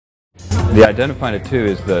The identiFINDER 2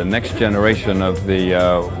 is the next generation of the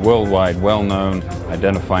worldwide well-known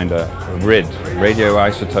identiFINDER RID,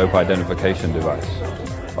 radioisotope identification device.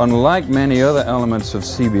 Unlike many other elements of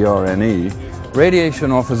CBRNE,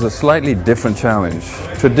 radiation offers a slightly different challenge.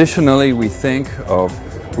 Traditionally, we think of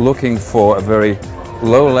looking for a very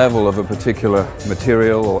low level of a particular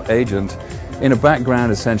material or agent in a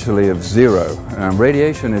background essentially of zero.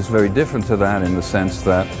 Radiation is very different to that in the sense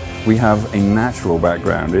that we have a natural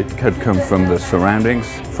background. It could come from the surroundings,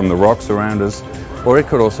 from the rocks around us, or it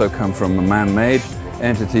could also come from a man-made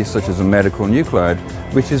entity such as a medical nuclide,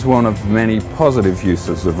 which is one of many positive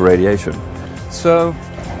uses of radiation. So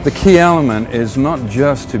the key element is not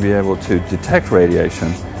just to be able to detect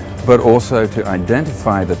radiation, but also to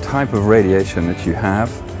identify the type of radiation that you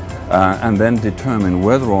have and then determine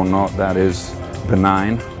whether or not that is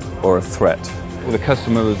benign or a threat. The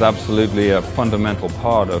customer was absolutely a fundamental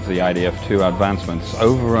part of the IDF2 advancements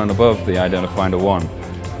over and above the identiFINDER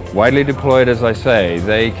 1. Widely deployed, as I say,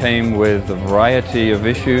 they came with a variety of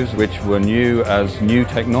issues which were new as new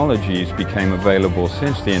technologies became available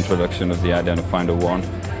since the introduction of the identiFINDER 1,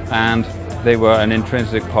 and they were an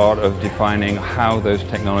intrinsic part of defining how those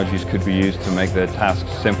technologies could be used to make their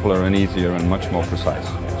tasks simpler and easier and much more precise.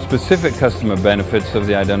 Specific customer benefits of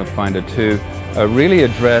the identiFINDER 2 really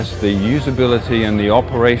address the usability and the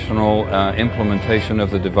operational implementation of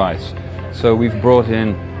the device. So we've brought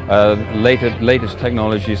in latest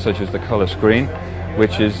technologies such as the color screen,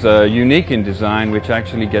 which is unique in design, which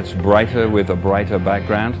actually gets brighter with a brighter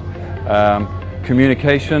background.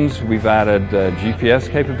 Communications, we've added GPS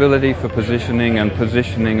capability for positioning and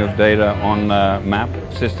positioning of data on map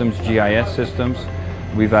systems, GIS systems.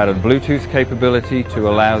 We've added Bluetooth capability to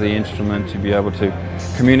allow the instrument to be able to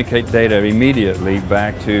communicate data immediately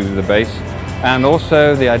back to the base. And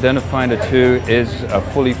also the identiFINDER 2 is a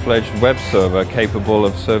fully fledged web server capable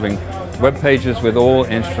of serving web pages with all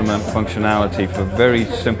instrument functionality for very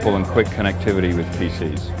simple and quick connectivity with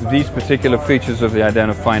PCs. These particular features of the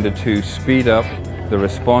identiFINDER 2 speed up the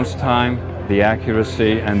response time, the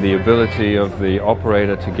accuracy and the ability of the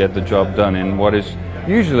operator to get the job done in what is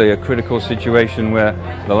usually a critical situation where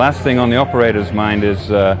the last thing on the operator's mind is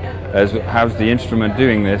how's the instrument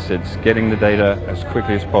doing this? It's getting the data as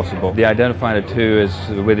quickly as possible. The identiFINDER 2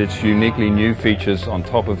 is, with its uniquely new features on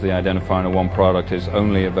top of the identiFINDER 1 product, is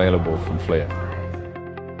only available from FLIR.